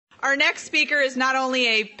Our next speaker is not only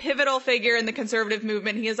a pivotal figure in the conservative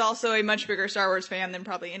movement, he is also a much bigger Star Wars fan than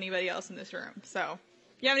probably anybody else in this room. So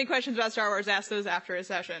if you have any questions about Star Wars, ask those after his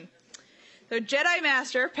session. So Jedi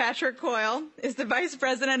Master Patrick Coyle is the Vice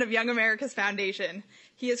President of Young America's Foundation.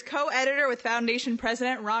 He is co-editor with Foundation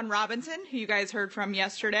President Ron Robinson, who you guys heard from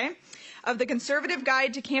yesterday, of the Conservative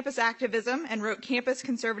Guide to Campus Activism and wrote Campus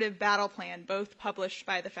Conservative Battle Plan, both published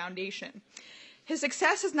by the Foundation. His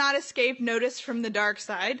success has not escaped notice from the dark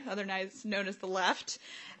side, otherwise known as the left,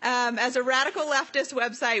 as a radical leftist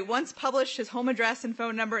website once published his home address and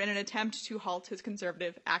phone number in an attempt to halt his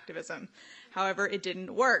conservative activism. However, it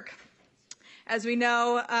didn't work. As we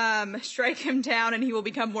know, strike him down and he will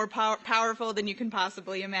become more powerful than you can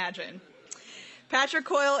possibly imagine. Patrick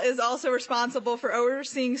Coyle is also responsible for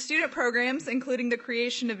overseeing student programs, including the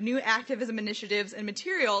creation of new activism initiatives and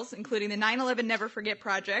materials, including the 9/11 Never Forget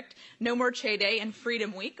Project, No More Che Day, and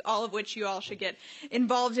Freedom Week, all of which you all should get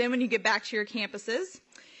involved in when you get back to your campuses.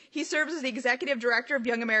 He serves as the executive director of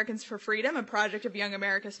Young Americans for Freedom, a project of Young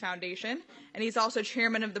America's Foundation, and he's also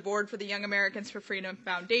chairman of the board for the Young Americans for Freedom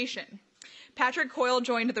Foundation. Patrick Coyle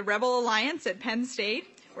joined the Rebel Alliance at Penn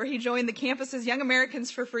State, where he joined the campus's Young Americans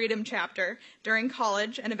for Freedom chapter during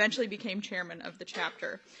college and eventually became chairman of the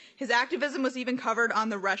chapter. His activism was even covered on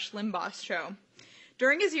the Rush Limbaugh show.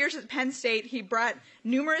 During his years at Penn State, he brought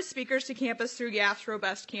numerous speakers to campus through YAF's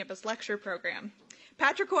robust campus lecture program.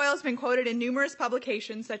 Patrick Coyle has been quoted in numerous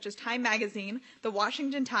publications such as Time Magazine, the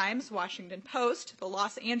Washington Times, Washington Post, the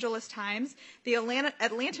Los Angeles Times, the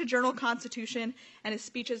Atlanta Journal-Constitution, and his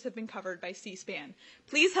speeches have been covered by C-SPAN.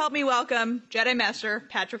 Please help me welcome Jedi Master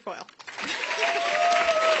Patrick Coyle.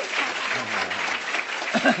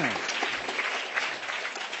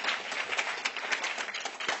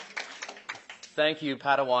 Thank you,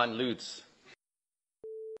 Padawan Lutz.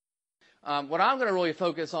 What I'm going to really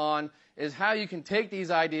focus on is how you can take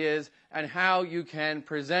these ideas and how you can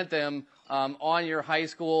present them on your high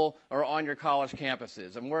school or on your college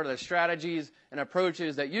campuses, and what are the strategies and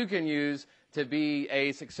approaches that you can use to be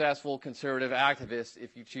a successful conservative activist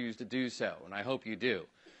if you choose to do so, and I hope you do.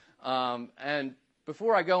 And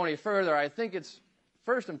before I go any further, I think it's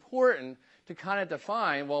first important to kind of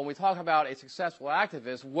define, well, when we talk about a successful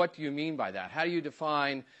activist, what do you mean by that? How do you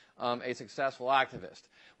define a successful activist?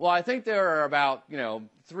 Well, I think there are about,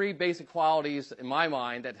 three basic qualities in my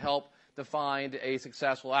mind that help define a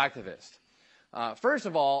successful activist. First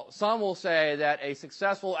of all, some will say that a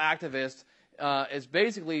successful activist is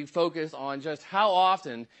basically focused on just how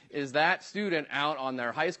often is that student out on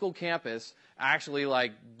their high school campus actually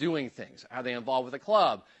doing things. Are they involved with a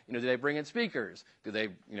club? Do they bring in speakers? Do they,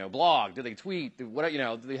 blog? Do they tweet? Do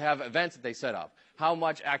they have events that they set up? How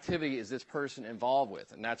much activity is this person involved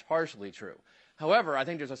with? And that's partially true. However, I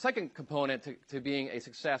think there's a second component to being a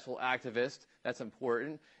successful activist that's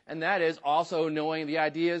important, and that is also knowing the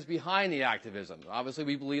ideas behind the activism. Obviously,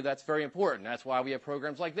 we believe that's very important. That's why we have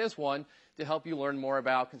programs like this one to help you learn more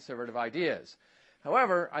about conservative ideas.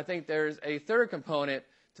 However, I think there's a third component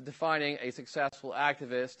to defining a successful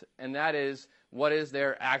activist, and that is, what is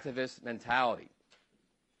their activist mentality?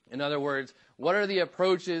 In other words, what are the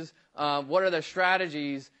approaches, what are the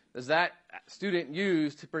strategies does that student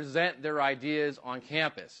use to present their ideas on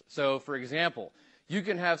campus? So, for example, you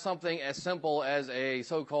can have something as simple as a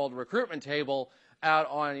so-called recruitment table out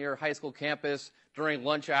on your high school campus during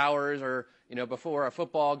lunch hours or, before a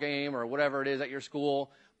football game or whatever it is at your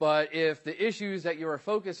school. But if the issues that you are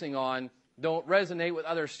focusing on don't resonate with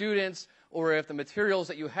other students, or if the materials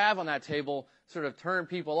that you have on that table sort of turn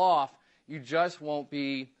people off, you just won't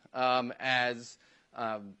be as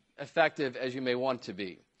effective as you may want to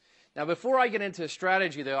be. Now, before I get into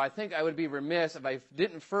strategy, though, I think I would be remiss if I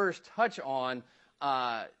didn't first touch on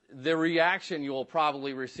the reaction you'll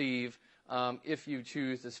probably receive if you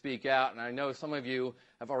choose to speak out. And I know some of you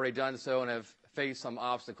have already done so and have faced some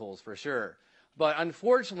obstacles for sure. But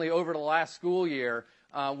unfortunately, over the last school year,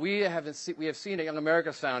 we have seen at Young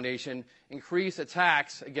America's Foundation increase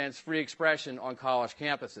attacks against free expression on college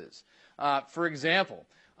campuses. For example,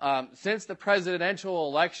 since the presidential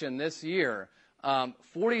election this year,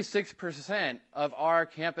 46% of our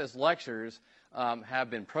campus lectures have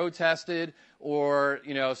been protested, or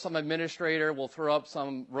some administrator will throw up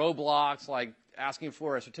some roadblocks like asking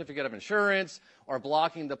for a certificate of insurance or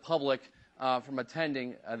blocking the public from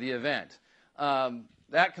attending the event.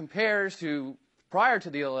 That compares to prior to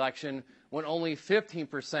the election, when only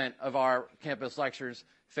 15% of our campus lectures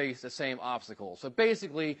faced the same obstacles. So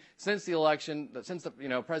basically, since the election, since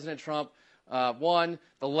President Trump won,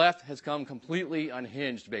 the left has come completely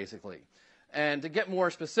unhinged, basically. And to get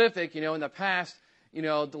more specific, in the past,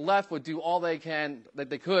 the left would do all they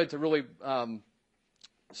could to really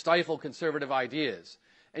stifle conservative ideas.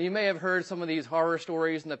 And you may have heard some of these horror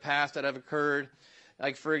stories in the past that have occurred.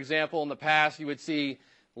 Like, for example, in the past, you would see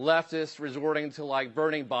leftists resorting to, like,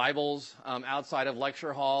 burning Bibles outside of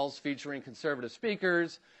lecture halls featuring conservative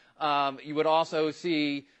speakers. You would also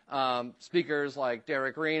see speakers like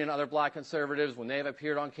Derek Green and other black conservatives, when they have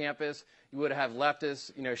appeared on campus, you would have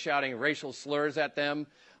leftists, shouting racial slurs at them.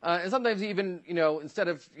 And sometimes even, instead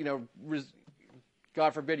of,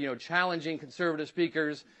 God forbid, challenging conservative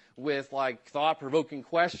speakers with, like, thought-provoking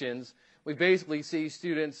questions, we basically see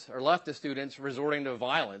students, or leftist students, resorting to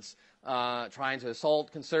violence, trying to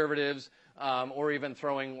assault conservatives, or even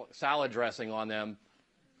throwing salad dressing on them,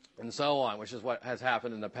 and so on, which is what has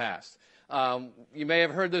happened in the past. You may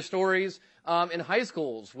have heard the stories in high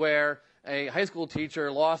schools where a high school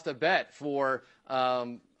teacher lost a bet for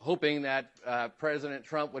hoping that President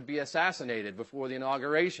Trump would be assassinated before the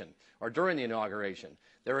inauguration or during the inauguration.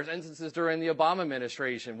 There were instances during the Obama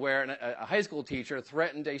administration where a high school teacher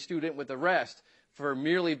threatened a student with arrest for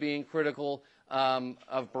merely being critical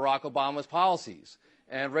of Barack Obama's policies.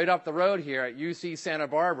 And right up the road here at UC Santa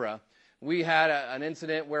Barbara, we had an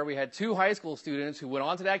incident where we had 2 high school students who went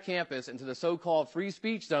onto that campus into the so-called free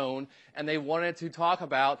speech zone, and they wanted to talk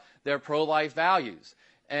about their pro-life values.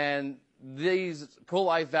 And these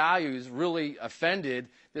pro-life values really offended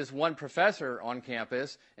this one professor on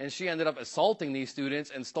campus, and she ended up assaulting these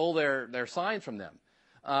students and stole their signs from them.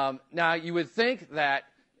 Now, you would think that,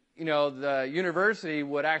 the university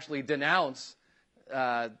would actually denounce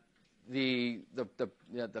the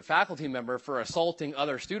faculty member for assaulting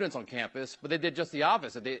other students on campus, but they did just the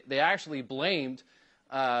opposite. They actually blamed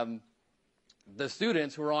the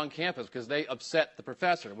students who were on campus because they upset the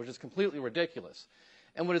professor, which is completely ridiculous.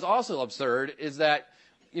 And what is also absurd is that,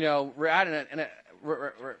 we're at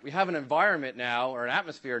we have an environment now, or an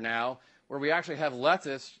atmosphere now, where we actually have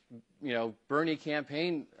leftists, Bernie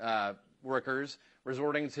campaign workers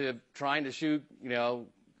resorting to trying to shoot,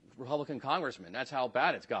 Republican congressmen. That's how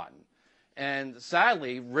bad it's gotten. And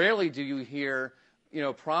sadly, rarely do you hear,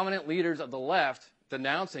 prominent leaders of the left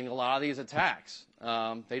denouncing a lot of these attacks.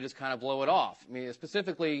 They just kind of blow it off. I mean,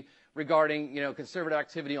 specifically regarding, conservative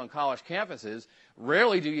activity on college campuses,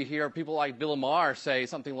 rarely do you hear people like Bill Maher say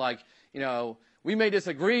something like, we may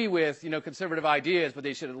disagree with, conservative ideas, but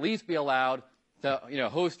they should at least be allowed to,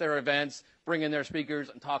 host their events, bring in their speakers,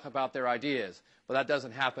 and talk about their ideas. But that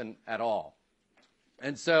doesn't happen at all.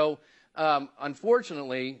 And so,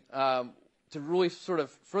 unfortunately, to really sort of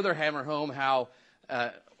further hammer home how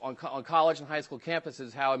on college and high school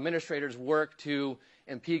campuses, how administrators work to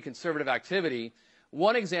impede conservative activity,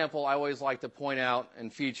 one example I always like to point out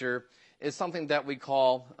and feature is something that we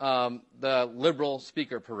call the liberal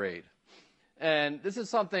speaker parade. And this is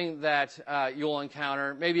something that you'll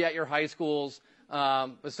encounter maybe at your high schools,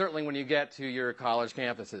 but certainly when you get to your college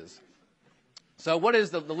campuses. So what is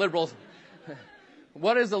the liberal...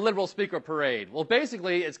 What is the liberal speaker parade? Well,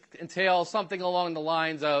 basically, it entails something along the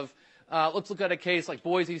lines of, let's look at a case like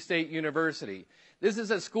Boise State University. This is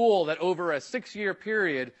a school that over a 6-year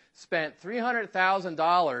period spent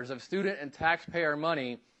 $300,000 of student and taxpayer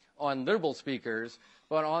money on liberal speakers,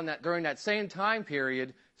 but during that same time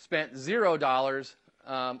period, spent $0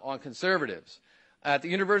 on conservatives. At the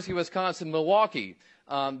University of Wisconsin-Milwaukee,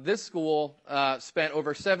 this school spent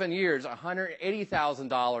over 7 years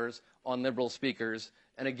 $180,000 on liberal speakers,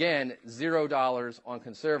 and again, $0 on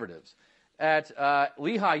conservatives. At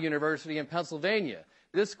Lehigh University in Pennsylvania,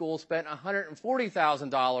 this school spent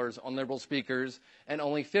 $140,000 on liberal speakers and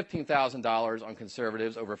only $15,000 on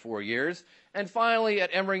conservatives over 4 years. And finally, at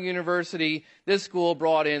Emory University, this school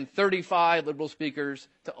brought in 35 liberal speakers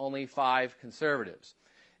to only 5 conservatives.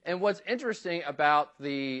 And what's interesting about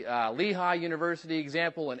the Lehigh University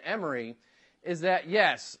example and Emory is that,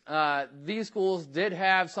 yes, these schools did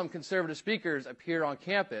have some conservative speakers appear on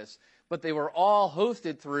campus, but they were all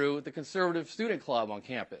hosted through the conservative student club on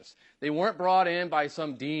campus. They weren't brought in by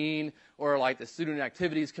some dean or like the student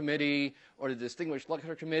activities committee or the distinguished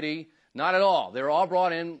lecturer committee. Not at all. They were all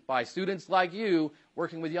brought in by students like you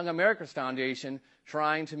working with Young America's Foundation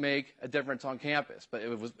trying to make a difference on campus. But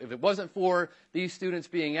if it wasn't for these students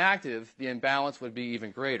being active, the imbalance would be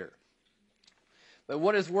even greater. But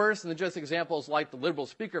what is worse than just examples like the liberal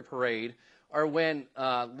speaker parade are when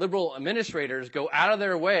liberal administrators go out of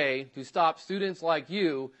their way to stop students like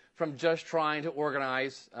you from just trying to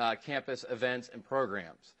organize campus events and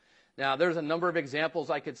programs. Now, there's a number of examples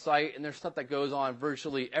I could cite, and there's stuff that goes on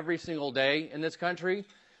virtually every single day in this country.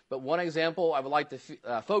 But one example I would like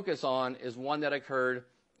to focus on is one that occurred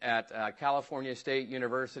at California State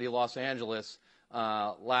University, Los Angeles,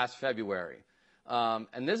 last February.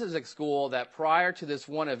 And this is a school that prior to this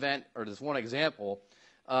one event, or this one example,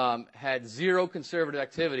 had zero conservative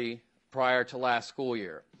activity prior to last school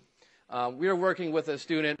year. We were working with a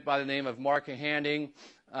student by the name of Mark Handing.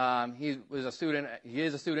 He is a student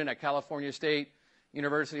at California State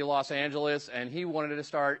University of Los Angeles, and he wanted to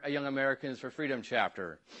start a Young Americans for Freedom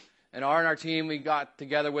chapter. And our team, we got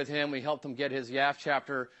together with him. We helped him get his YAF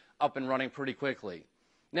chapter up and running pretty quickly.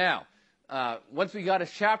 Now, once we got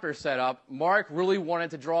his chapter set up, Mark really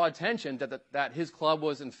wanted to draw attention that his club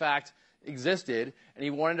was, in fact, existed, and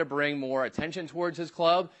he wanted to bring more attention towards his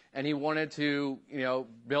club, and he wanted to,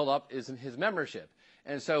 build up his membership.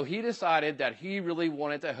 And so he decided that he really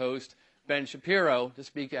wanted to host Ben Shapiro to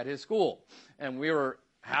speak at his school. And we were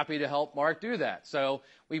happy to help Mark do that. So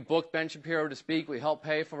we booked Ben Shapiro to speak. We helped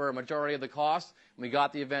pay for a majority of the cost, and we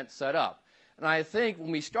got the event set up. And I think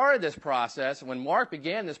when we started this process, and when Mark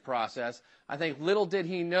began this process, I think little did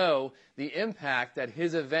he know the impact that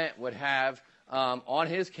his event would have on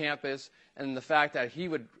his campus, and the fact that he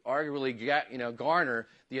would arguably garner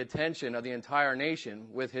the attention of the entire nation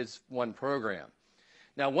with his one program.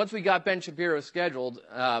 Now, once we got Ben Shapiro scheduled,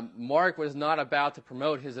 Mark was not about to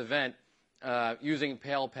promote his event using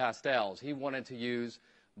pale pastels. He wanted to use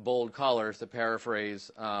bold colors, to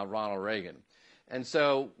paraphrase Ronald Reagan. And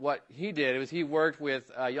so what he did was he worked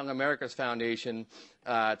with Young America's Foundation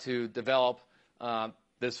to develop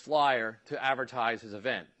this flyer to advertise his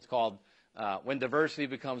event. It's called When Diversity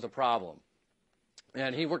Becomes a Problem.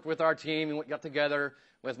 And he worked with our team. We got together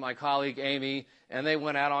with my colleague Amy, and they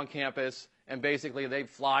went out on campus, and basically they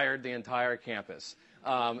flyered the entire campus.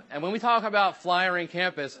 And when we talk about flyering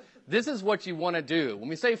campus, this is what you want to do. When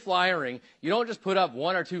we say flyering, you don't just put up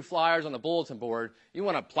 1 or 2 flyers on the bulletin board. You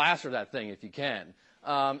want to plaster that thing if you can.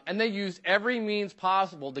 And they used every means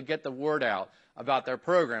possible to get the word out about their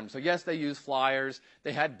program. So yes, they used flyers.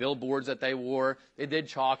 They had billboards that they wore. They did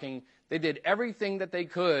chalking. They did everything that they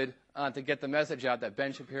could to get the message out that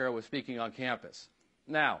Ben Shapiro was speaking on campus.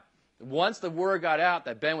 Now, once the word got out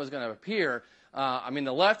that Ben was going to appear,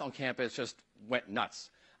 the left on campus just went nuts.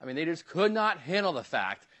 They just could not handle the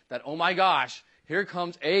fact that, oh my gosh, here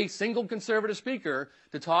comes a single conservative speaker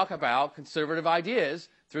to talk about conservative ideas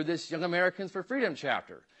through this Young Americans for Freedom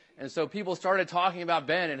chapter. And so people started talking about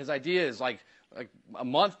Ben and his ideas like a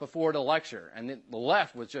month before the lecture, and the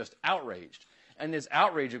left was just outraged. And this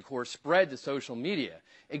outrage, of course, spread to social media.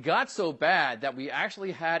 It got so bad that we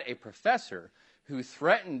actually had a professor who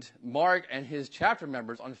threatened Mark and his chapter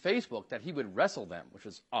members on Facebook that he would wrestle them, which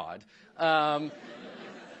was odd. And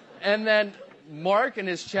then Mark and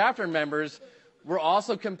his chapter members were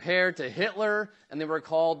also compared to Hitler, and they were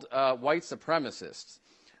called white supremacists.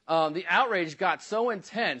 The outrage got so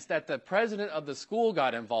intense that the president of the school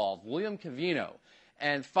got involved, William Cavino.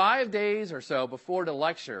 And 5 days or so before the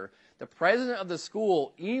lecture, the president of the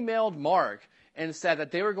school emailed Mark and said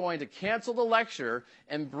that they were going to cancel the lecture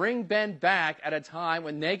and bring Ben back at a time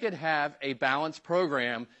when they could have a balanced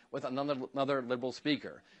program with another liberal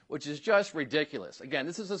speaker, which is just ridiculous. Again,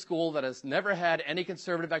 this is a school that has never had any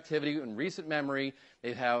conservative activity in recent memory.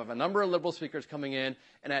 They have a number of liberal speakers coming in,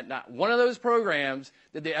 and at not one of those programs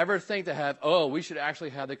did they ever think to have, we should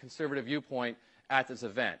actually have the conservative viewpoint at this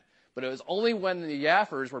event. But it was only when the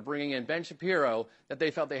Yaffers were bringing in Ben Shapiro that they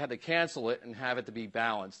felt they had to cancel it and have it to be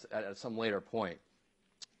balanced at some later point.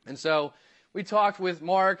 And so we talked with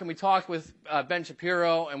Mark and we talked with Ben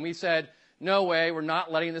Shapiro, and we said, no way, we're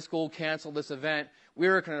not letting the school cancel this event.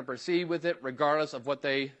 We're going to proceed with it regardless of what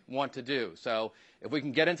they want to do. So if we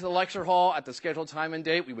can get into the lecture hall at the scheduled time and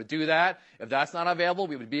date, we would do that. If that's not available,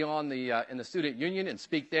 we would be on in the student union and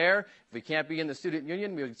speak there. If we can't be in the student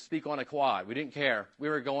union, we would speak on a quad. We didn't care. We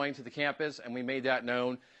were going to the campus, and we made that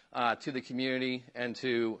known to the community and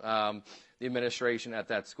to the administration at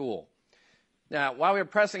that school. Now, while we were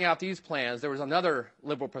pressing out these plans, there was another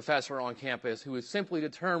liberal professor on campus who was simply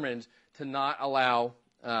determined to not allow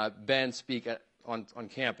Ben speak on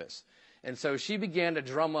campus. And so she began to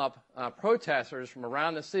drum up protesters from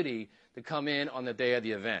around the city to come in on the day of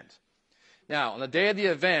the event. Now, on the day of the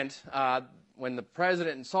event, when the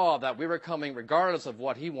president saw that we were coming regardless of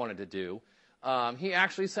what he wanted to do, he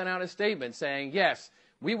actually sent out a statement saying, yes,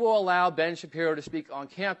 we will allow Ben Shapiro to speak on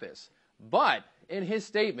campus. But in his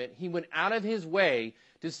statement, he went out of his way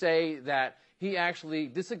to say that he actually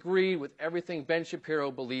disagreed with everything Ben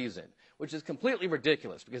Shapiro believes in, which is completely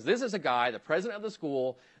ridiculous because this is a guy, the president of the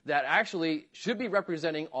school, that actually should be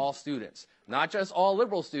representing all students, not just all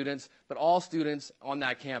liberal students, but all students on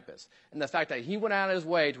that campus. And the fact that he went out of his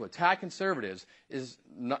way to attack conservatives is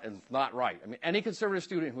not right. Any conservative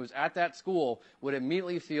student who was at that school would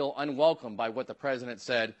immediately feel unwelcome by what the president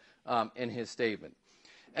said in his statement.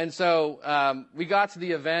 And so we got to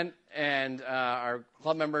the event, and our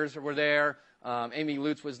club members were there. Amy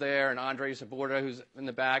Lutz was there, and Andre Saborda, who's in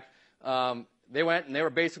the back. They went and they were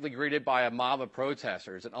basically greeted by a mob of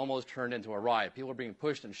protesters. It almost turned into a riot. People were being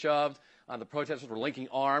pushed and shoved. The protesters were linking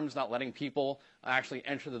arms, not letting people actually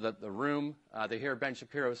enter the room to hear Ben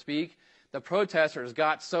Shapiro speak. The protesters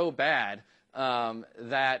got so bad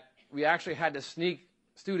that we actually had to sneak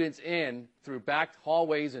students in through back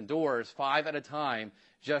hallways and doors 5 at a time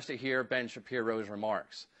just to hear Ben Shapiro's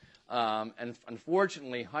remarks. And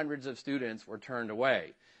unfortunately, hundreds of students were turned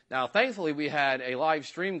away. Now, thankfully, we had a live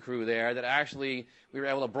stream crew there that actually we were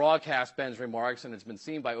able to broadcast Ben's remarks, and it's been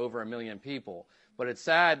seen by over 1 million people. But it's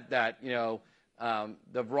sad that, you know,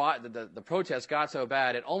 the protest got so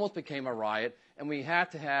bad it almost became a riot, and we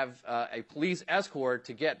had to have a police escort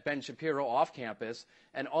to get Ben Shapiro off campus.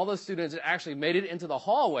 And all the students that actually made it into the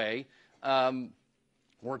hallway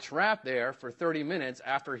were trapped there for 30 minutes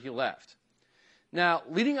after he left. Now,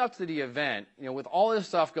 leading up to the event, you know, with all this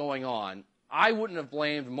stuff going on, I wouldn't have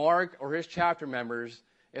blamed Mark or his chapter members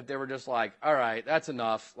if they were just like, all right, that's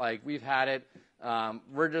enough. Like, we've had it.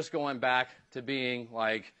 We're just going back to being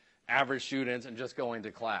like average students and just going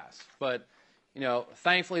to class. But, you know,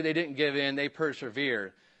 thankfully they didn't give in. They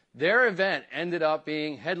persevered. Their event ended up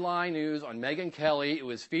being headline news on Megyn Kelly. It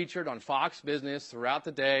was featured on Fox Business throughout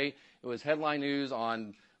the day. It was headline news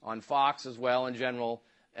on Fox as well in general,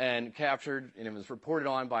 and captured, and it was reported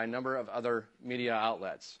on by a number of other media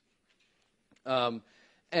outlets.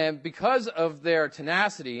 And because of their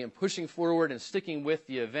tenacity and pushing forward and sticking with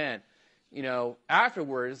the event, you know,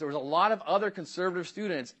 afterwards there was a lot of other conservative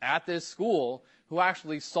students at this school who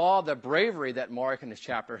actually saw the bravery that Mark and his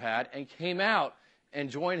chapter had and came out and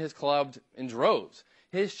joined his club in droves.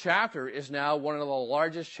 His chapter is now one of the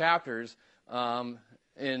largest chapters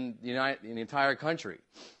in the entire country.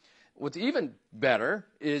 What's even better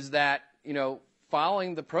is that, you know,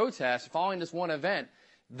 following the protest, following this one event,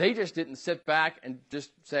 they just didn't sit back and just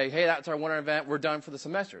say, hey, that's our one event, we're done for the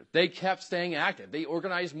semester. They kept staying active. They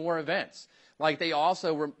organized more events. Like, they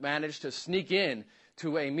also managed to sneak in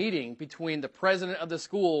to a meeting between the president of the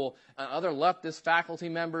school and other leftist faculty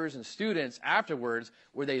members and students afterwards,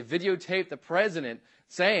 where they videotaped the president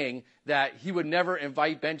saying that he would never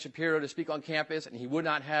invite Ben Shapiro to speak on campus and he would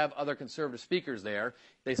not have other conservative speakers there.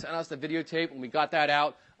 They sent us the videotape, and we got that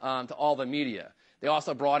out to all the media. They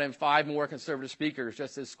also brought in 5 more conservative speakers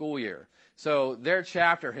just this school year. So their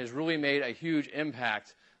chapter has really made a huge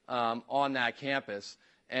impact on that campus.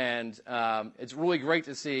 And it's really great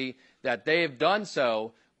to see that they have done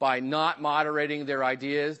so by not moderating their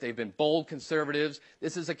ideas. They've been bold conservatives.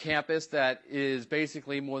 This is a campus that is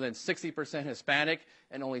basically more than 60% Hispanic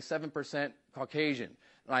and only 7% Caucasian.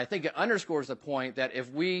 And I think it underscores the point that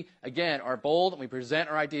if we, again, are bold and we present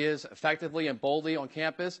our ideas effectively and boldly on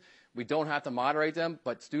campus, we don't have to moderate them,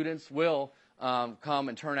 but students will come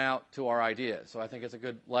and turn out to our ideas. So I think it's a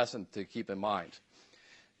good lesson to keep in mind.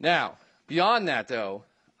 Now, beyond that, though,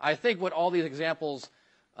 I think what all these examples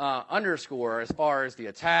underscore, as far as the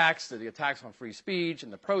attacks on free speech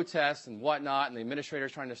and the protests and whatnot, and the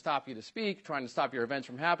administrators trying to stop you to speak, trying to stop your events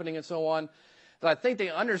from happening and so on, that I think they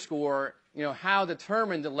underscore, you know, how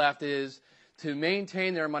determined the left is to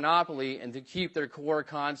maintain their monopoly and to keep their core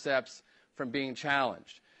concepts from being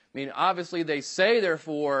challenged. I mean, obviously they say they're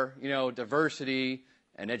for, you know, diversity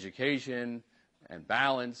and education and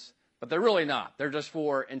balance, but they're really not. They're just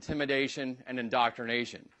for intimidation and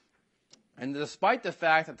indoctrination. And despite the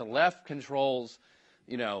fact that the left controls,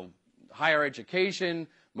 you know, higher education,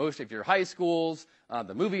 most of your high schools,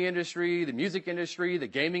 the movie industry, the music industry, the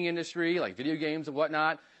gaming industry, like video games and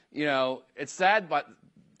whatnot, you know, it's sad but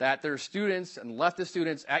that there are students and leftist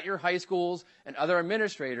students at your high schools and other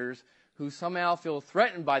administrators who somehow feel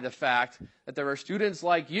threatened by the fact that there are students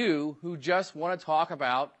like you who just want to talk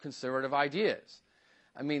about conservative ideas.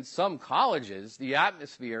 I mean, some colleges, the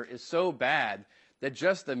atmosphere is so bad that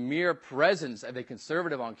just the mere presence of a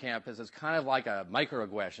conservative on campus is kind of like a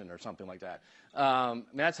microaggression or something like that. I mean,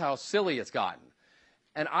 that's how silly it's gotten.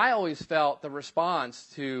 And I always felt the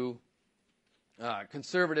response to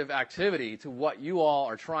conservative activity, to what you all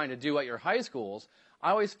are trying to do at your high schools,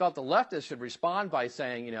 I always felt the leftists should respond by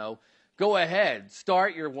saying, you know, go ahead,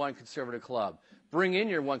 start your one conservative club. Bring in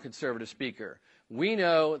your one conservative speaker. We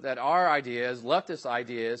know that our ideas, leftist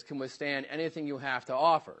ideas, can withstand anything you have to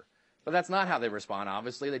offer. But that's not how they respond,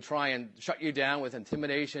 obviously. They try and shut you down with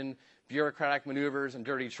intimidation, bureaucratic maneuvers, and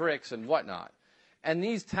dirty tricks and whatnot. And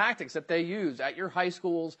these tactics that they use at your high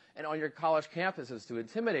schools and on your college campuses to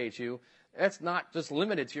intimidate you, that's not just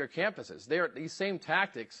limited to your campuses. These same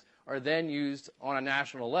tactics are then used on a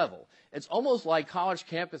national level. It's almost like college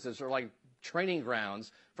campuses are like training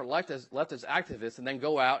grounds for leftist activists and then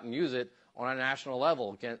go out and use it on a national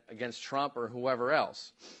level against Trump or whoever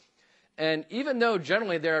else. And even though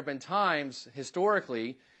generally there have been times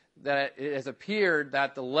historically that it has appeared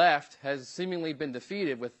that the left has seemingly been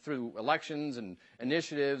defeated through elections and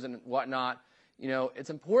initiatives and whatnot, it's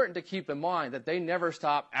important to keep in mind that they never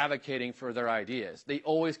stop advocating for their ideas. They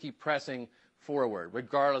always keep pressing forward,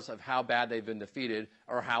 regardless of how bad they've been defeated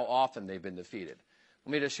or how often they've been defeated.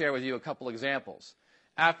 Let me just share with you a couple examples.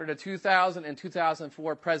 After the 2000 and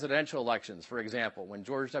 2004 presidential elections, for example, when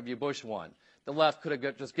George W. Bush won, the left could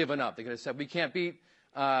have just given up. They could have said, we can't beat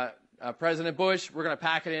President Bush, we're going to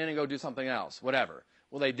pack it in and go do something else, whatever.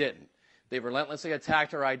 Well, they didn't. They relentlessly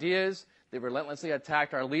attacked our ideas. They relentlessly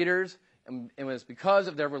attacked our leaders. And it was because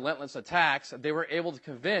of their relentless attacks that they were able to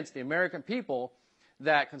convince the American people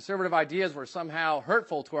that conservative ideas were somehow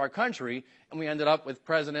hurtful to our country, and we ended up with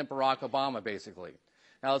President Barack Obama, basically.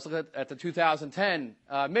 Now, let's look at the 2010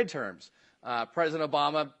 midterms. President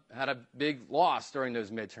Obama had a big loss during those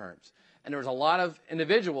midterms. And there was a lot of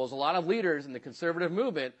individuals, a lot of leaders in the conservative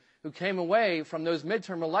movement who came away from those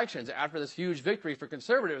midterm elections after this huge victory for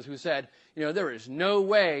conservatives who said, there is no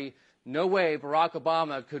way Barack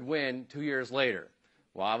Obama could win 2 years later.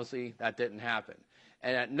 Well, obviously, that didn't happen.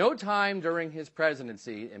 And at no time during his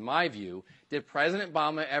presidency, in my view, did President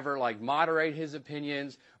Obama ever moderate his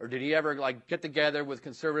opinions, or did he ever get together with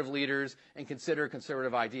conservative leaders and consider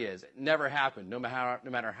conservative ideas? It never happened, no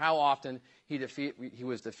matter how often he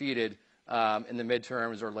was defeated in the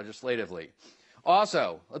midterms or legislatively.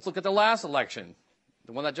 Also, let's look at the last election,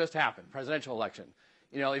 the one that just happened, presidential election.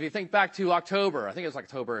 If you think back to October, I think it was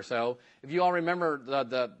October or so, if you all remember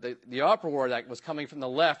the uproar that was coming from the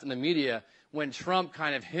left and the media when Trump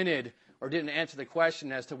kind of hinted or didn't answer the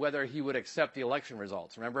question as to whether he would accept the election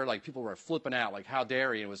results. Remember, people were flipping out, how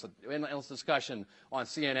dare he? It was an endless discussion on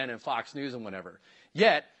CNN and Fox News and whatever.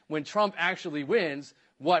 Yet, when Trump actually wins,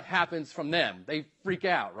 what happens from them? They freak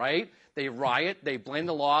out, right? They riot. They blame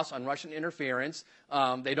the loss on Russian interference.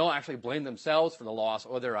 They don't actually blame themselves for the loss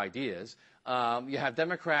or their ideas. You have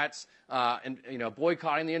Democrats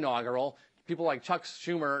boycotting the inaugural. People like Chuck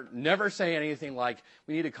Schumer never say anything like,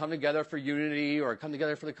 we need to come together for unity or come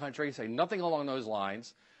together for the country, say nothing along those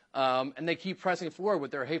lines. And they keep pressing forward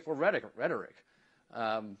with their hateful rhetoric.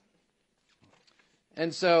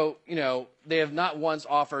 And so, they have not once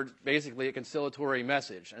offered basically a conciliatory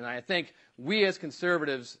message. And I think we as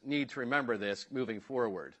conservatives need to remember this moving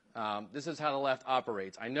forward. This is how the left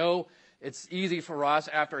operates. I know it's easy for us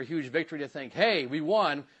after a huge victory to think, hey, we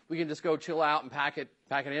won, we can just go chill out and pack it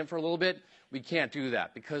in for a little bit. We can't do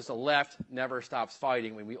that because the left never stops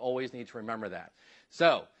fighting. We always need to remember that.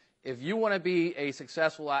 So if you want to be a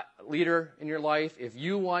successful leader in your life, if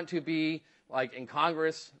you want to be in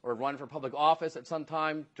Congress or run for public office at some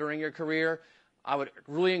time during your career, I would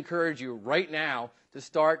really encourage you right now to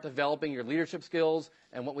start developing your leadership skills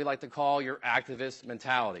and what we like to call your activist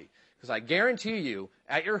mentality. Because I guarantee you,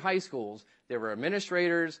 at your high schools, there were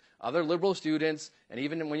administrators, other liberal students, and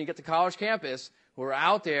even when you get to college campus, who are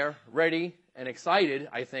out there ready and excited,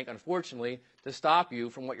 I think, unfortunately, to stop you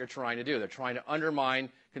from what you're trying to do. They're trying to undermine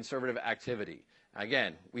conservative activity.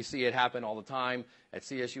 Again, we see it happen all the time at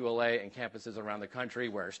CSULA and campuses around the country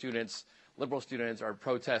where liberal students are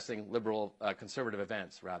protesting conservative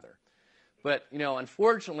events, rather. But,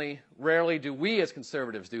 unfortunately, rarely do we as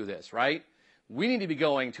conservatives do this, right? We need to be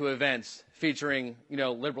going to events featuring,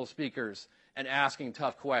 liberal speakers and asking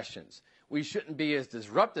tough questions. We shouldn't be as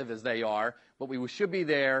disruptive as they are, but we should be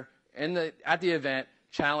there at the event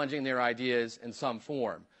challenging their ideas in some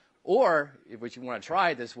form. Or, if you want to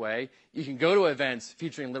try it this way, you can go to events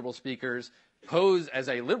featuring liberal speakers, pose as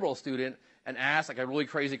a liberal student, and ask a really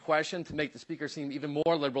crazy question to make the speaker seem even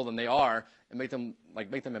more liberal than they are, and make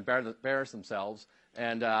them embarrass themselves,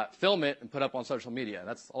 and film it and put up on social media.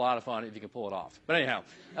 That's a lot of fun if you can pull it off. But anyhow,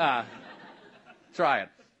 try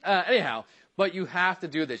it. But you have to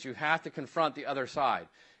do this. You have to confront the other side.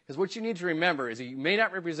 Because what you need to remember is that you may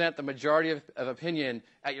not represent the majority of opinion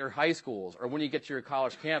at your high schools or when you get to your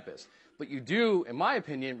college campus, but you do, in my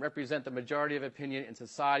opinion, represent the majority of opinion in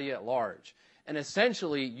society at large. And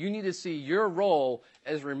essentially, you need to see your role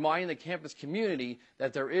as reminding the campus community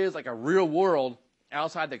that there is a real world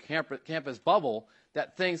outside the campus bubble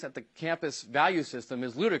that thinks that the campus value system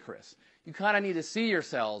is ludicrous. You kind of need to see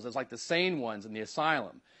yourselves as the sane ones in the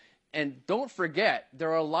asylum. And don't forget,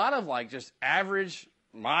 there are a lot of just average,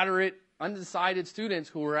 moderate, undecided students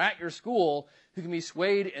who are at your school who can be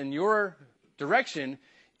swayed in your direction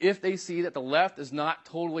if they see that the left does not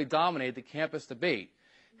totally dominate the campus debate.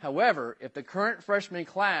 However, if the current freshman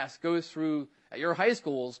class at your high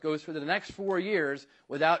schools goes through the next 4 years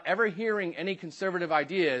without ever hearing any conservative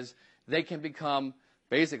ideas, they can become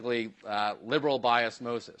basically liberal by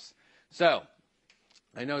osmosis. So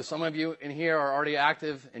I know some of you in here are already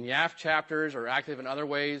active in YAF chapters or active in other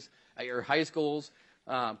ways at your high schools.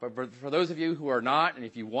 But for those of you who are not, and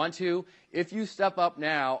if you want to, if you step up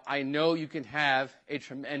now, I know you can have a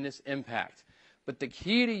tremendous impact. But the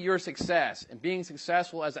key to your success and being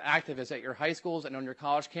successful as an activist at your high schools and on your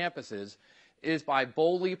college campuses is by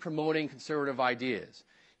boldly promoting conservative ideas.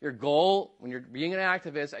 Your goal when you're being an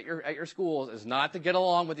activist at your schools is not to get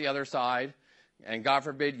along with the other side, and God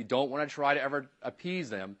forbid you don't want to try to ever appease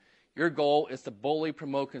them. Your goal is to boldly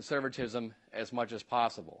promote conservatism as much as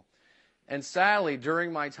possible. And sadly,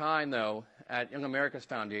 during my time, though, at Young America's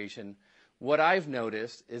Foundation, what I've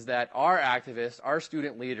noticed is that our activists, our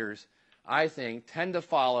student leaders, I think, tend to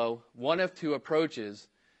follow one of two approaches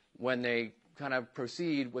when they kind of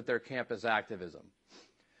proceed with their campus activism.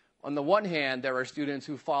 On the one hand, there are students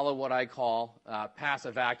who follow what I call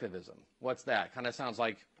passive activism. What's that? Kind of sounds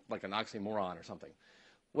like an oxymoron or something.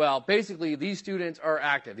 Well, basically, these students are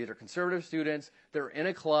active. These are conservative students. They're in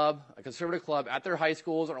a club, a conservative club, at their high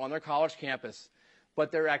schools or on their college campus.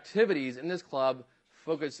 But their activities in this club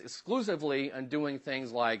focus exclusively on doing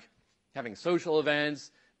things like having social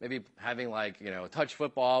events, maybe having touch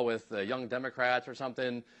football with the Young Democrats or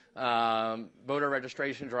something, voter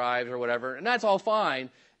registration drives or whatever. And that's all fine.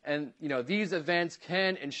 And, these events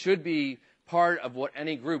can and should be part of what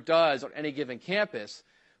any group does on any given campus.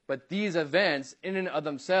 But these events, in and of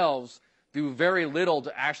themselves, do very little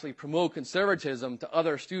to actually promote conservatism to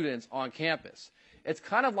other students on campus. It's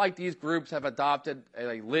kind of like these groups have adopted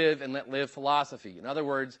a live and let live philosophy. In other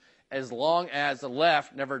words, as long as the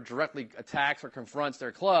left never directly attacks or confronts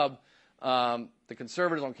their club, the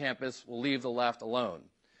conservatives on campus will leave the left alone.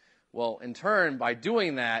 Well, in turn, by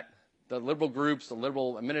doing that, the liberal groups, the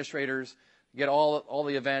liberal administrators, get all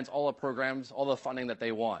the events, all the programs, all the funding that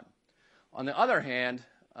they want. On the other hand,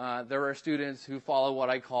 there are students who follow what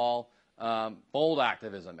I call bold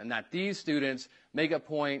activism, and that these students make a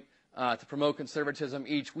point to promote conservatism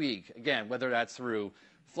each week. Again, whether that's through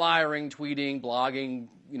flyering, tweeting, blogging,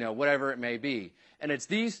 whatever it may be. And it's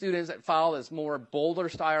these students that follow this more bolder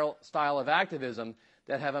style of activism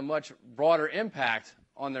that have a much broader impact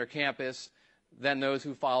on their campus than those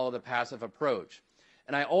who follow the passive approach.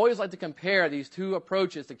 And I always like to compare these two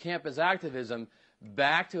approaches to campus activism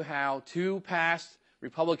back to how two past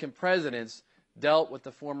Republican presidents dealt with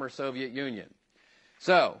the former Soviet Union.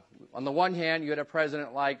 So, on the one hand, you had a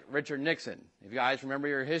president like Richard Nixon. If you guys remember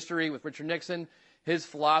your history with Richard Nixon, his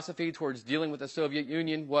philosophy towards dealing with the Soviet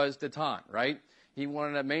Union was détente, right? He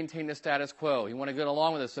wanted to maintain the status quo. He wanted to get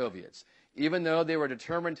along with the Soviets. Even though they were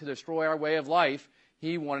determined to destroy our way of life,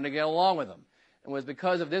 he wanted to get along with them. It was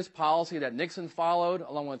because of this policy that Nixon followed,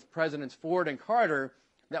 along with Presidents Ford and Carter,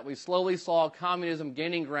 that we slowly saw communism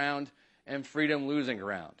gaining ground and freedom losing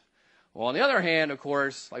ground. Well, on the other hand, of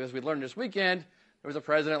course, like as we learned this weekend, there was a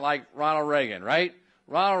president like Ronald Reagan, right?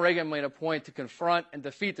 Ronald Reagan made a point to confront and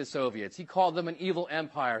defeat the Soviets. He called them an evil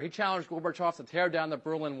empire. He challenged Gorbachev to tear down the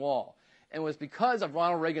Berlin Wall. And it was because of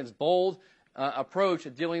Ronald Reagan's bold approach to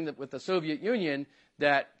dealing with the Soviet Union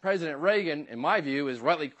that President Reagan, in my view, is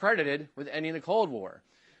rightly credited with ending the Cold War.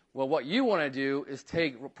 Well, what you want to do is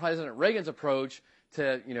take President Reagan's approach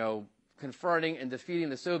to, confronting and defeating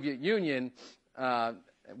the Soviet Union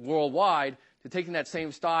worldwide, to taking that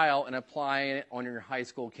same style and applying it on your high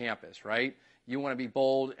school campus, right? You want to be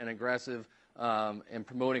bold and aggressive in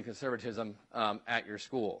promoting conservatism at your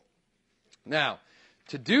school. Now,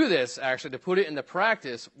 to do this, actually, to put it into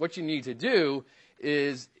practice, what you need to do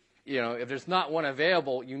is, if there's not one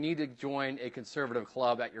available, you need to join a conservative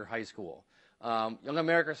club at your high school. Young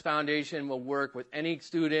America's Foundation will work with any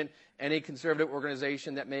student, any conservative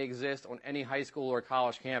organization that may exist on any high school or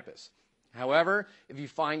college campus. However, if you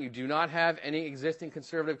find you do not have any existing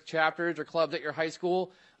conservative chapters or clubs at your high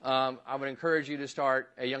school, I would encourage you to start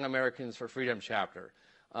a Young Americans for Freedom chapter.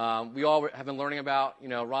 We all have been learning about,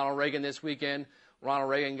 Ronald Reagan this weekend.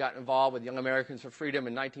 Ronald Reagan got involved with Young Americans for Freedom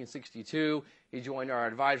in 1962. He joined our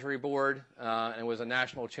advisory board and was a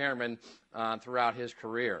national chairman throughout his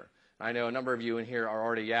career. I know a number of you in here are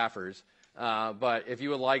already Yaffers. But if you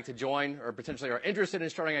would like to join or potentially are interested in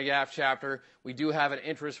starting a YAF chapter, we do have an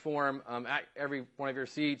interest form at every one of your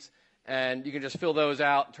seats. And you can just fill those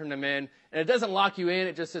out, turn them in. And it doesn't lock you in.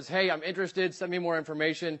 It just says, hey, I'm interested. Send me more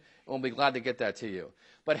information. And we'll be glad to get that to you.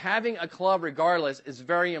 But having a club regardless is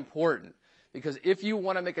very important. because if you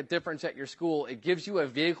want to make a difference at your school, it gives you a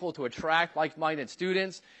vehicle to attract like-minded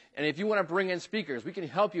students. And if you want to bring in speakers, we can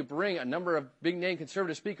help you bring a number of big-name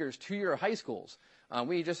conservative speakers to your high schools.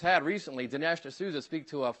 We just had recently Dinesh D'Souza speak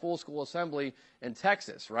to a full school assembly in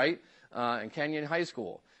Texas, right, in Kenyon High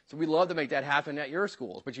School. So we'd love to make that happen at your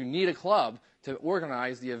schools, but you need a club to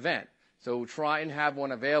organize the event. So try and have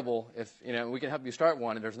one available if, we can help you start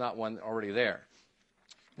one if there's not one already there.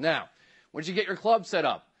 Now, once you get your club set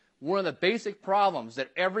up, one of the basic problems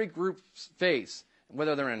that every group face,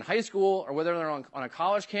 whether they're in high school or whether they're on a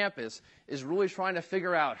college campus, is really trying to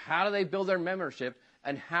figure out how do they build their membership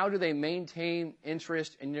and how do they maintain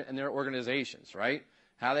interest in their organizations, right?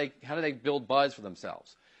 How do they build buzz for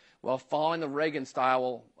themselves? Well, following the Reagan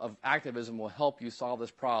style of activism will help you solve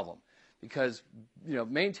this problem, because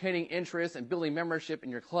maintaining interest and building membership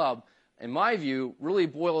in your club, in my view, really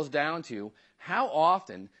boils down to how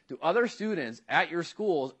often do other students at your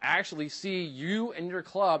schools actually see you and your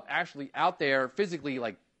club actually out there physically,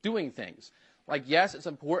 like, doing things. Like, yes, it's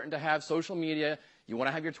important to have social media. You want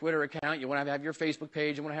to have your Twitter account. You want to have your Facebook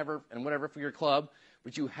page. You want to have and whatever for your club.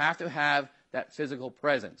 But you have to have that physical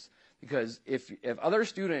presence. Because if other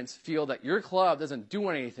students feel that your club doesn't do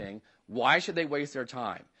anything, why should they waste their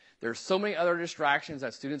time? There's so many other distractions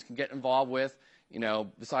that students can get involved with,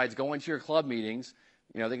 besides going to your club meetings.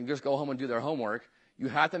 They can just go home and do their homework. You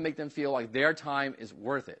have to make them feel like their time is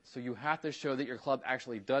worth it. So you have to show that your club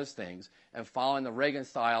actually does things, and following the Reagan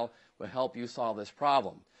style will help you solve this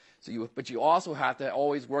problem. But you also have to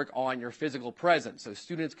always work on your physical presence so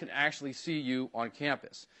students can actually see you on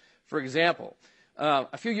campus. For example,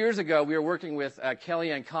 a few years ago, we were working with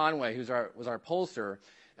Kellyanne Conway, who was our pollster,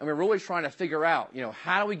 and we were really trying to figure out,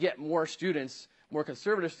 how do we get more students, more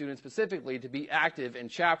conservative students specifically, to be active in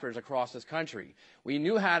chapters across this country. We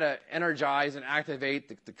knew how to energize and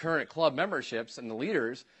activate the current club memberships and the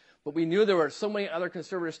leaders, but we knew there were so many other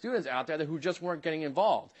conservative students out there who just weren't getting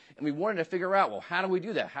involved. And we wanted to figure out, well, how do we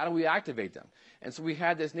do that? How do we activate them? And so we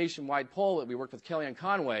had this nationwide poll that we worked with Kellyanne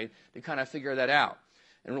Conway to kind of figure that out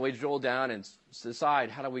and really drill down and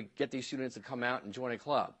decide how do we get these students to come out and join a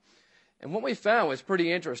club. And what we found was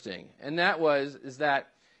pretty interesting, and that is that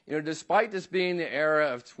despite this being the era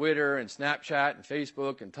of Twitter and Snapchat and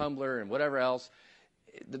Facebook and Tumblr and whatever else,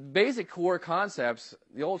 the basic core concepts,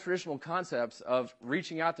 the old traditional concepts of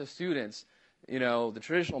reaching out to students, the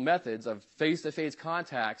traditional methods of face-to-face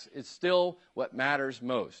contacts is still what matters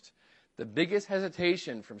most. The biggest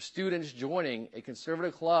hesitation from students joining a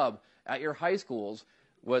conservative club at your high schools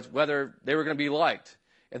was whether they were going to be liked.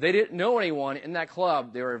 If they didn't know anyone in that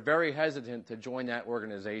club, they were very hesitant to join that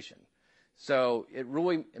organization. So it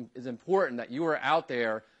really is important that you are out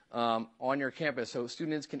there on your campus so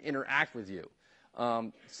students can interact with you.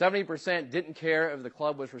 70% didn't care if the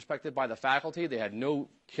club was respected by the faculty. They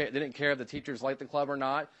didn't care if the teachers liked the club or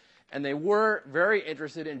not. And they were very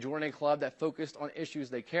interested in joining a club that focused on issues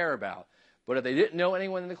they care about. But if they didn't know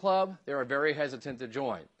anyone in the club, they were very hesitant to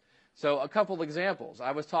join. So a couple of examples.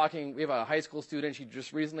 We have a high school student. She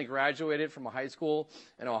just recently graduated from a high school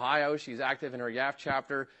in Ohio. She's active in her YAF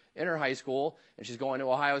chapter in her high school, and she's going to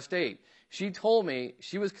Ohio State. She told me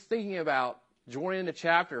she was thinking about joining the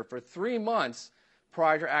chapter for 3 months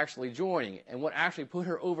prior to actually joining. And what actually put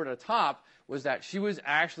her over the top was that she was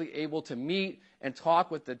actually able to meet and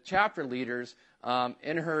talk with the chapter leaders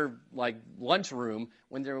in her lunchroom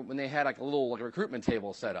when they had a little recruitment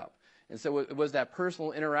table set up. And so it was that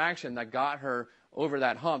personal interaction that got her over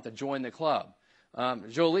that hump to join the club.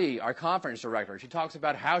 Jolie, our conference director, she talks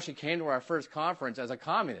about how she came to our first conference as a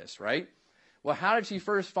communist, right? Well, how did she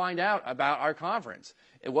first find out about our conference?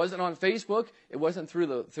 It wasn't on Facebook. It wasn't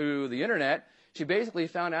through the internet. She basically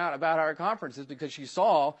found out about our conferences because she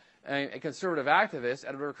saw a conservative activist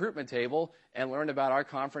at a recruitment table and learned about our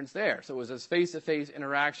conference there. So it was this face-to-face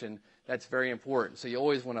interaction that's very important. So you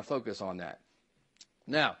always want to focus on that.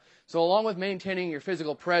 Now, so along with maintaining your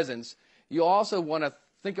physical presence, you also want to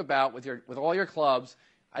think about with all your clubs,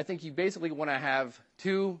 I think you basically want to have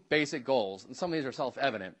 2 basic goals. And some of these are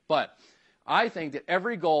self-evident, but I think that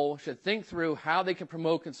every goal should think through how they can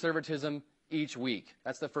promote conservatism each week.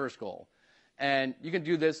 That's the first goal. And you can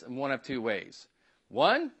do this in one of 2 ways.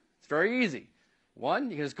 One, it's very easy. One,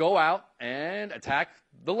 you can just go out and attack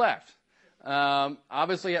the left.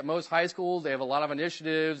 Obviously, at most high schools, they have a lot of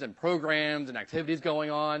initiatives and programs and activities going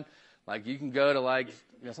on. Like you can go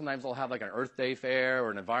to sometimes they'll have an Earth Day fair or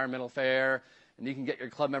an environmental fair, and you can get your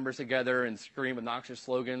club members together and scream obnoxious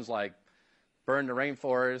slogans like burn the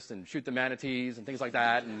rainforest and shoot the manatees and things like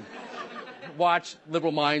that, and watch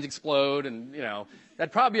liberal minds explode, and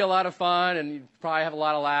that'd probably be a lot of fun, and you'd probably have a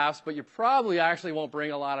lot of laughs, but you probably actually won't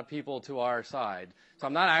bring a lot of people to our side. So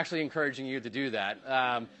I'm not actually encouraging you to do that,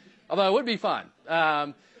 although it would be fun.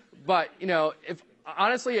 But, you know,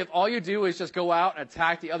 honestly, if all you do is just go out and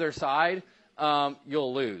attack the other side,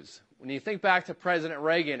 you'll lose. When you think back to President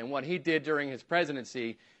Reagan and what he did during his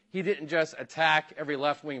presidency, he didn't just attack every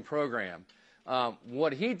left-wing program.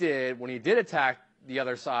 What he did when he did attack the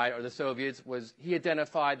other side, or the Soviets, was he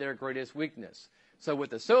identified their greatest weakness. So with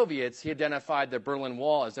the Soviets, he identified the Berlin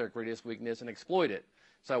Wall as their greatest weakness and exploited it.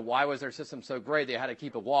 So why was their system so great? They had to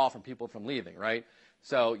keep a wall from people from leaving, right?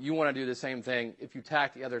 So you want to do the same thing if you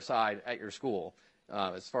attack the other side at your school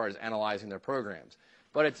as far as analyzing their programs.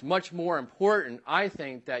 But it's much more important, I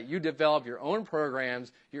think, that you develop your own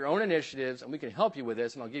programs, your own initiatives, and we can help you with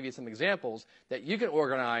this, and I'll give you some examples that you can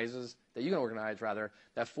organize,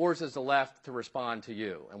 that forces the left to respond to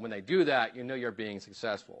you. And when they do that, you know you're being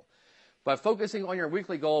successful. But focusing on your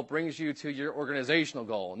weekly goal brings you to your organizational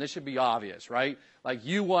goal, and this should be obvious, right? Like,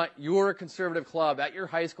 you want your conservative club at your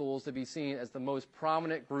high schools to be seen as the most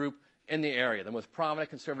prominent group in the area, the most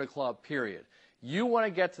prominent conservative club, period. You want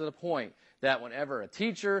to get to the point that whenever a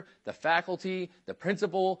teacher, the faculty, the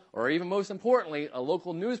principal, or even most importantly, a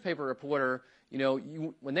local newspaper reporter, you know,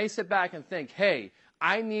 when they sit back and think, hey,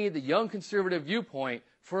 I need the young conservative viewpoint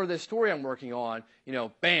for this story I'm working on, you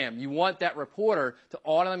know, bam, you want that reporter to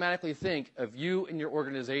automatically think of you and your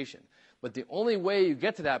organization. But the only way you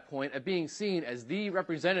get to that point of being seen as the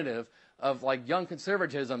representative of, like, young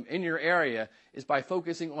conservatism in your area is by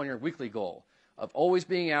focusing on your weekly goal of always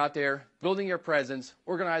being out there, building your presence,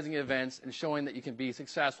 organizing events, and showing that you can be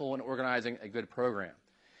successful in organizing a good program.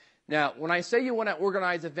 Now, when I say you want to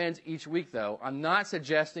organize events each week, though, I'm not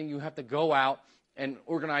suggesting you have to go out and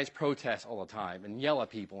organize protests all the time and yell at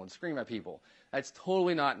people and scream at people. That's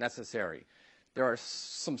totally not necessary. There are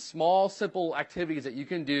some small, simple activities that you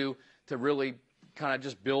can do to really kind of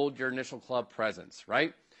just build your initial club presence,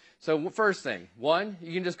 right? So first thing, one,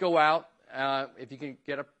 you can just go out, if you can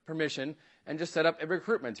get a permission, and just set up a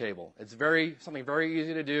recruitment table. It's something very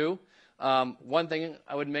easy to do. One thing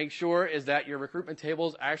I would make sure is that your recruitment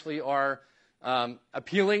tables actually are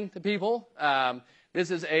appealing to people. This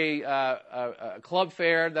is a club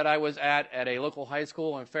fair that I was at a local high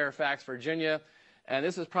school in Fairfax, Virginia, and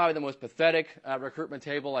this is probably the most pathetic recruitment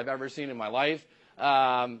table I've ever seen in my life.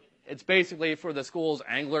 It's basically for the school's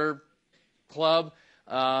angler club.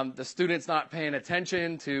 The student's not paying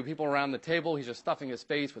attention to people around the table. He's just stuffing his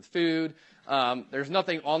face with food. There's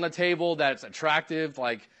nothing on the table that's attractive.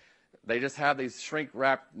 Like, they just have these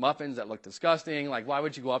shrink-wrapped muffins that look disgusting. Like, why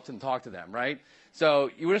would you go up and talk to them, right? So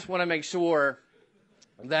you just want to make sure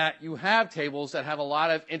that you have tables that have a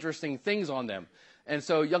lot of interesting things on them. And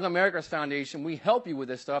so Young America's Foundation, we help you with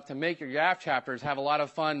this stuff to make your YAF chapters have a lot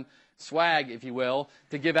of fun swag, if you will,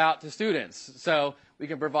 to give out to students. So we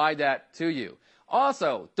can provide that to you.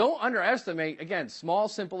 Also, don't underestimate, again, small,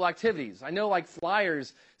 simple activities. I know, like,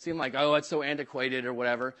 flyers seem like, oh, it's so antiquated or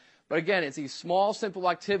whatever. But again, it's these small, simple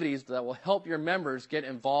activities that will help your members get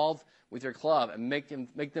involved with your club and make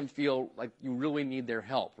them feel like you really need their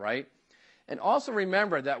help, right? And also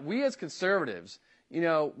remember that we as conservatives, you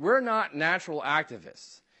know, we're not natural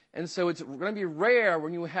activists. And so it's going to be rare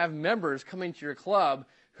when you have members come into your club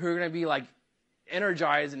who are going to be, like,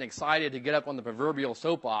 energized and excited to get up on the proverbial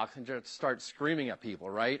soapbox and just start screaming at people,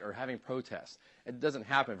 right, or having protests. It doesn't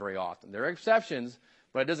happen very often. There are exceptions,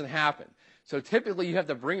 but it doesn't happen. So typically you have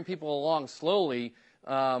to bring people along slowly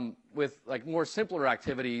with, like, more simpler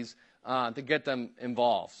activities to get them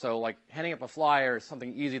involved. So, like, handing up a flyer is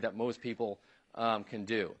something easy that most people can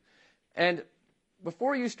do. And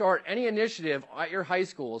before you start any initiative at your high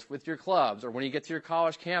schools with your clubs or when you get to your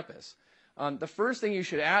college campus, the first thing you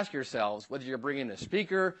should ask yourselves, whether you're bringing a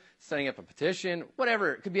speaker, setting up a petition,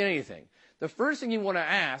 whatever, it could be anything. The first thing you want to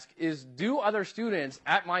ask is, do other students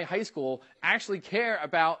at my high school actually care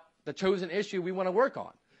about the chosen issue we want to work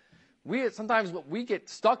on? Sometimes what we get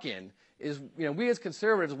stuck in is, you know, we as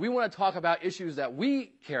conservatives, we want to talk about issues that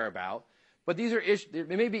we care about, but these are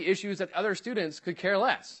there may be issues that other students could care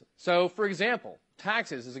less. So, for example,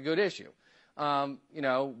 taxes is a good issue. You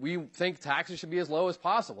know, we think taxes should be as low as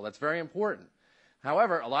possible. That's very important.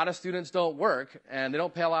 However, a lot of students don't work, and they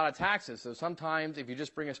don't pay a lot of taxes. So sometimes if you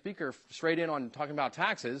just bring a speaker straight in on talking about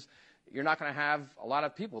taxes, you're not going to have a lot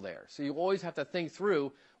of people there. So you always have to think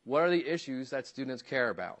through what are the issues that students care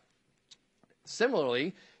about.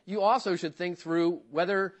 Similarly, you also should think through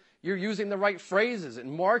whether you're using the right phrases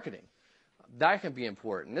in marketing. That can be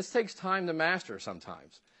important. This takes time to master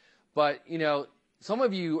sometimes. But, you know, some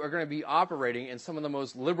of you are going to be operating in some of the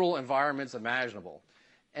most liberal environments imaginable.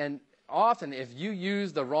 And often, if you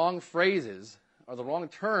use the wrong phrases or the wrong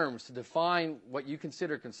terms to define what you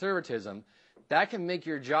consider conservatism, that can make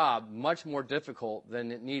your job much more difficult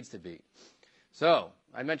than it needs to be. So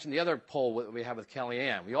I mentioned the other poll we have with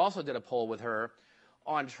Kellyanne. We also did a poll with her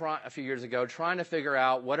a few years ago trying to figure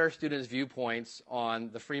out what are students' viewpoints on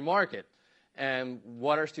the free market and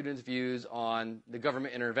what are students' views on the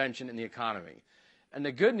government intervention in the economy. And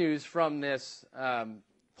the good news from this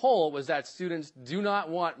poll was that students do not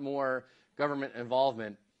want more government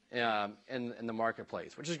involvement in the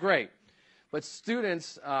marketplace, which is great. But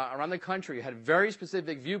students around the country had very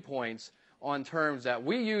specific viewpoints on terms that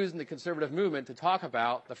we use in the conservative movement to talk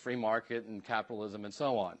about the free market and capitalism and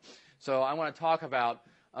so on. So I want to talk about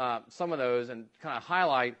some of those and kind of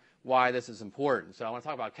highlight why this is important. So I want to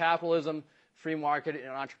talk about capitalism, free market,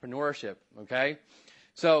 and entrepreneurship, okay?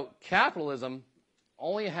 So capitalism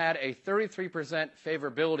only had a 33%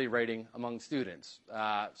 favorability rating among students.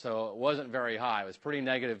 So it wasn't very high. It was a pretty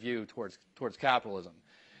negative view towards capitalism.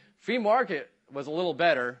 Free market was a little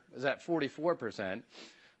better. It was at 44%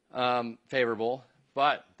 favorable.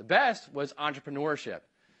 But the best was entrepreneurship.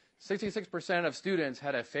 66% of students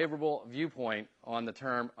had a favorable viewpoint on the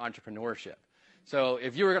term entrepreneurship. So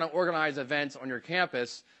if you were going to organize events on your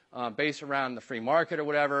campus based around the free market or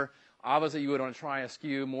whatever, obviously you would want to try and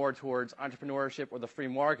skew more towards entrepreneurship or the free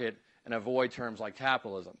market and avoid terms like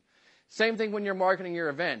capitalism. Same thing when you're marketing your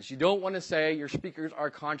events. You don't want to say your speakers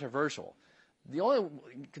are controversial. The only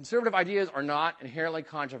conservative ideas are not inherently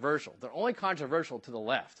controversial. They're only controversial to the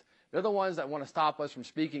left. They're the ones that want to stop us from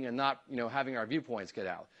speaking and not, having our viewpoints get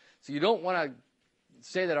out. So you don't want to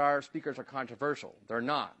say that our speakers are controversial. They're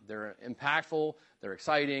not. They're impactful, they're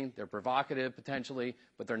exciting, they're provocative potentially,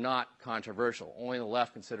 but they're not controversial. Only the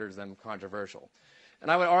left considers them controversial.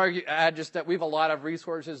 And I would add just that we have a lot of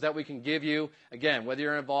resources that we can give you, again, whether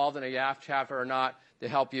you're involved in a YAF chapter or not, to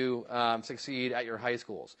help you succeed at your high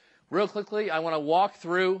schools. Real quickly, I want to walk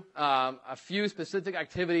through a few specific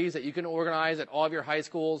activities that you can organize at all of your high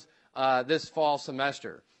schools this fall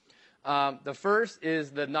semester. The first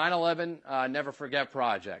is the 9/11 Never Forget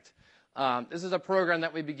Project. This is a program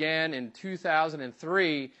that we began in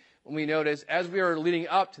 2003 when we noticed as we were leading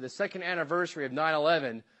up to the second anniversary of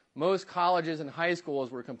 9/11, most colleges and high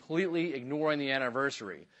schools were completely ignoring the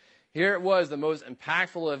anniversary. Here it was, the most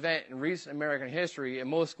impactful event in recent American history, and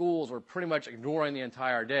most schools were pretty much ignoring the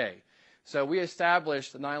entire day. So we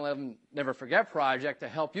established the 9/11 Never Forget Project to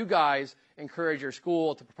help you guys encourage your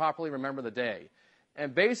school to properly remember the day.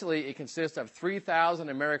 And basically, it consists of 3,000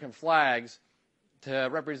 American flags to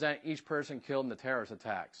represent each person killed in the terrorist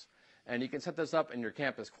attacks. And you can set this up in your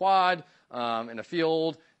campus quad, in a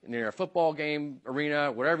field, near a football game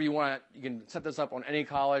arena, wherever you want. You can set this up on any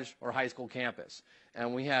college or high school campus.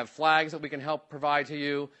 And we have flags that we can help provide to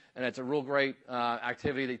you, and it's a real great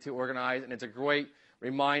activity to organize, and it's a great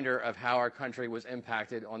reminder of how our country was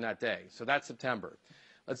impacted on that day. So that's September.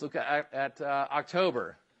 Let's look at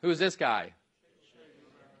October. Who's this guy?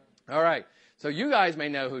 All right. So you guys may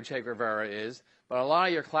know who Che Guevara is, but a lot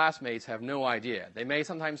of your classmates have no idea. They may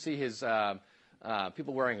sometimes see his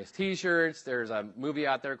people wearing his T-shirts. There's a movie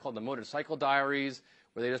out there called The Motorcycle Diaries,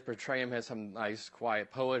 where they just portray him as some nice,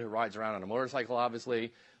 quiet poet who rides around on a motorcycle,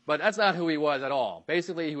 obviously. But that's not who he was at all.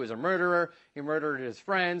 Basically, he was a murderer. He murdered his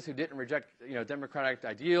friends who didn't reject, democratic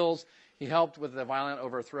ideals. He helped with the violent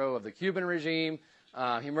overthrow of the Cuban regime.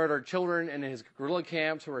 He murdered children in his guerrilla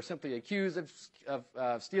camps who were simply accused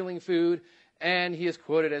of stealing food. And he is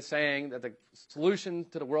quoted as saying that the solution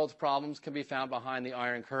to the world's problems can be found behind the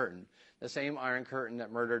Iron Curtain, the same Iron Curtain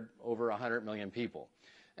that murdered over 100 million people.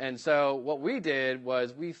 And so what we did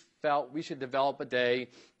was we felt we should develop a day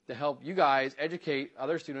to help you guys educate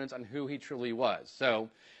other students on who he truly was. So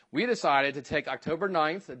we decided to take October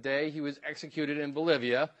 9th, the day he was executed in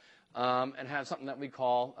Bolivia, and have something that we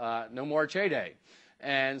call No More Che Day.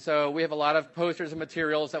 And so we have a lot of posters and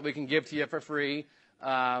materials that we can give to you for free.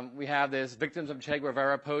 We have this Victims of Che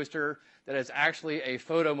Guevara poster that is actually a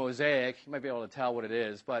photo mosaic. You might be able to tell what it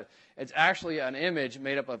is, but it's actually an image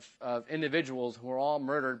made up of individuals who were all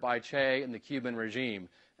murdered by Che and the Cuban regime.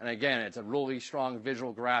 And again, it's a really strong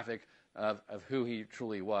visual graphic of who he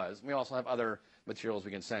truly was. We also have other materials we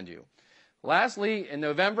can send you. Lastly, in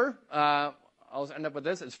November, I'll end up with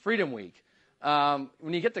this, it's Freedom Week.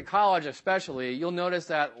 When you get to college especially, you'll notice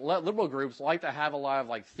that liberal groups like to have a lot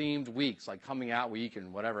of themed weeks, like Coming Out Week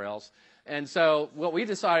and whatever else. And so what we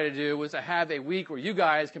decided to do was to have a week where you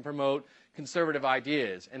guys can promote conservative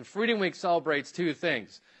ideas. And Freedom Week celebrates two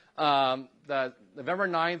things. The November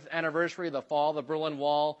 9th anniversary of the fall of the Berlin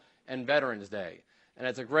Wall and Veterans Day. And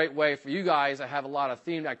it's a great way for you guys to have a lot of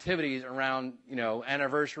themed activities around,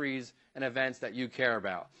 anniversaries and events that you care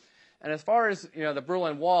about. And as far as the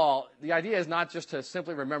Berlin Wall, the idea is not just to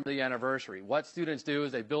simply remember the anniversary. What students do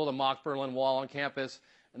is they build a mock Berlin Wall on campus,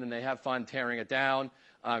 and then they have fun tearing it down.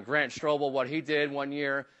 Grant Strobel, what he did one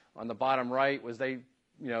year on the bottom right was they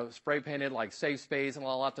spray painted like safe space and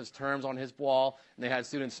all leftist terms on his wall, and they had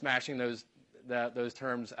students smashing those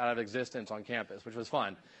terms out of existence on campus, which was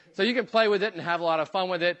fun. So you can play with it and have a lot of fun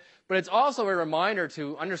with it, but it's also a reminder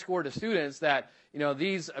to underscore to students that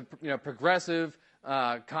these progressive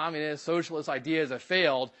communist, socialist ideas have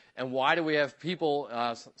failed, and why do we have people,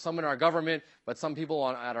 some in our government, but some people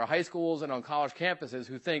at our high schools and on college campuses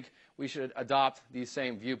who think we should adopt these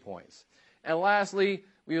same viewpoints. And lastly,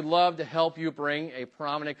 we would love to help you bring a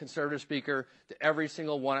prominent conservative speaker to every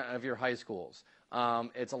single one of your high schools.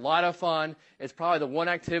 It's a lot of fun. It's probably the one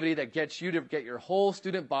activity that gets you to get your whole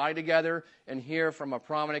student body together and hear from a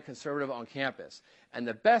prominent conservative on campus. And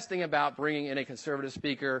the best thing about bringing in a conservative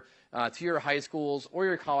speaker to your high schools or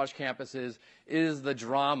your college campuses is the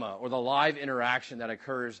drama or the live interaction that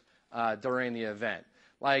occurs during the event.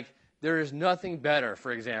 Like, there is nothing better,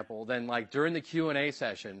 for example, than like during the Q&A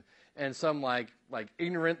session and some like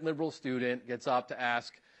ignorant liberal student gets up to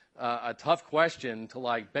ask a tough question to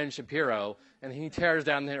like Ben Shapiro, and he tears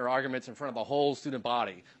down their arguments in front of the whole student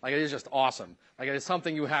body. Like, it is just awesome. Like, it is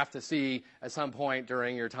something you have to see at some point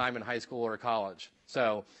during your time in high school or college.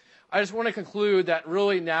 So I just want to conclude that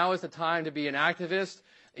really now is the time to be an activist.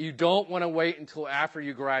 You don't want to wait until after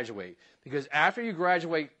you graduate, because after you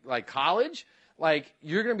graduate like college, like,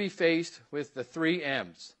 you're going to be faced with the 3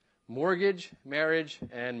 M's: mortgage, marriage,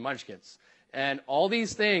 and munchkins. And all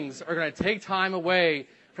these things are going to take time away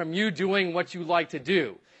from you doing what you like to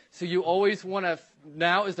do. So you always want to,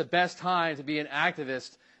 now is the best time to be an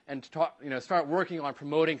activist and start working on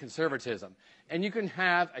promoting conservatism. And you can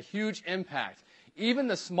have a huge impact. Even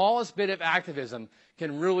the smallest bit of activism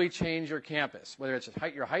can really change your campus, whether it's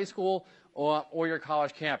your high school or your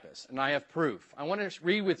college campus. And I have proof. I want to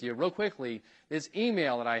read with you real quickly this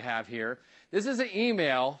email that I have here. This is an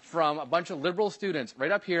email from a bunch of liberal students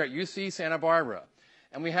right up here at UC Santa Barbara.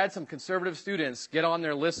 And we had some conservative students get on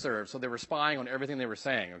their listserv, so they were spying on everything they were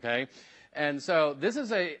saying, okay? And so this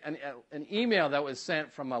is an email that was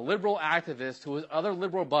sent from a liberal activist to his other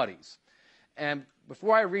liberal buddies. And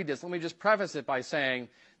before I read this, let me just preface it by saying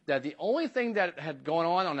that the only thing that had gone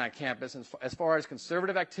on that campus as far as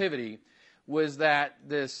conservative activity was that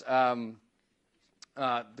this the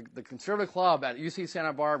conservative club at UC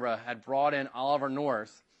Santa Barbara had brought in Oliver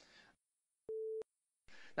North.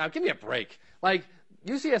 Now, give me a break. Like,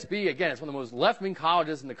 UCSB, again, is one of the most left-wing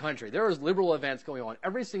colleges in the country. There was liberal events going on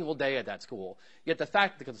every single day at that school. Yet the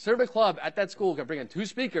fact that the conservative club at that school can bring in 2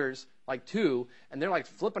 speakers, like 2, and they're like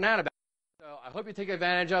flipping out about it. So I hope you take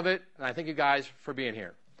advantage of it, and I thank you guys for being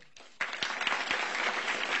here.